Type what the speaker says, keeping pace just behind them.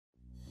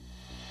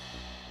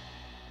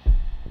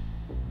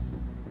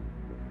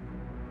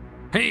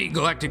Hey,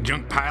 Galactic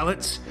junk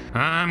pilots!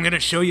 I'm gonna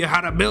show you how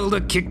to build a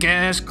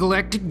kick-ass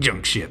galactic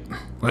junk ship.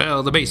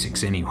 Well, the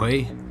basics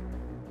anyway.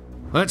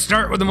 Let's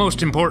start with the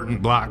most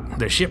important block,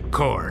 the ship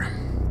core.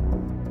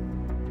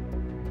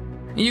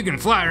 You can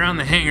fly around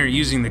the hangar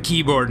using the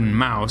keyboard and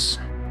mouse,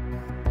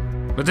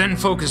 but then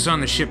focus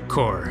on the ship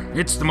core.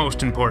 It's the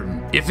most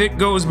important. If it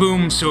goes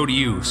boom, so do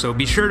you, so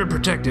be sure to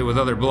protect it with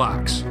other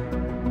blocks.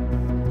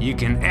 You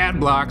can add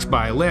blocks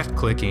by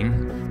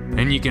left-clicking,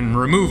 and you can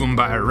remove them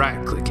by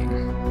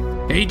right-clicking.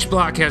 Each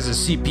block has a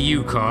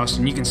CPU cost,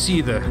 and you can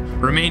see the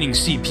remaining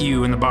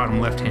CPU in the bottom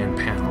left-hand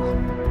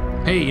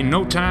panel. Hey, in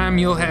no time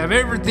you'll have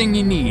everything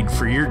you need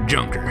for your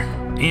junker.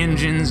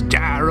 Engines,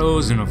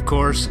 gyros, and of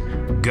course,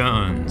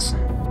 guns.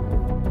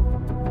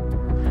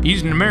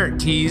 Use numeric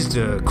keys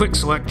to quick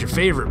select your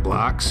favorite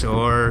blocks,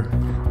 or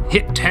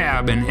hit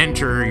tab and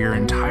enter your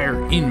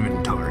entire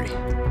inventory.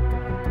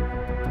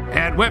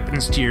 Add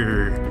weapons to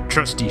your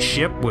trusty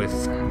ship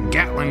with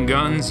Gatling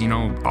guns,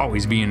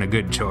 always being a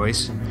good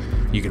choice.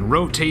 You can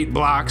rotate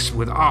blocks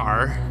with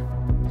R,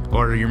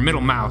 or your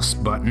middle mouse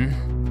button,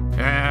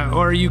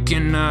 or you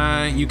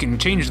can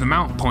change the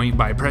mount point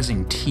by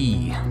pressing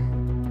T.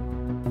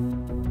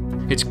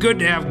 It's good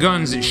to have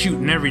guns that shoot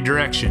in every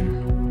direction.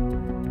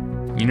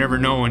 You never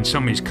know when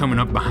somebody's coming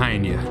up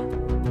behind you.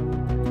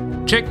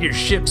 Check your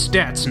ship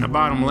stats in the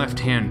bottom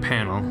left-hand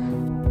panel.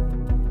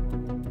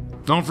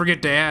 Don't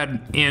forget to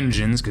add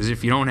engines, because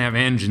if you don't have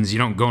engines, you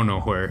don't go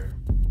nowhere.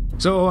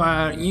 So,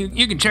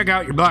 you can check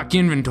out your block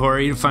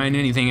inventory to find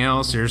anything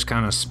else. There's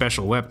kind of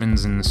special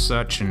weapons and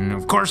such, and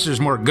of course there's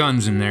more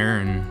guns in there,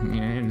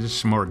 and there's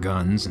some more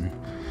guns. And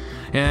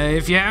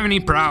if you have any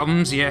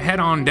problems, you head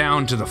on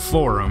down to the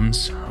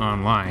forums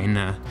online,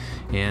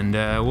 and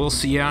we'll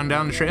see you on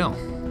down the trail.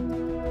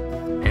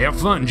 Have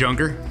fun,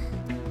 Junker.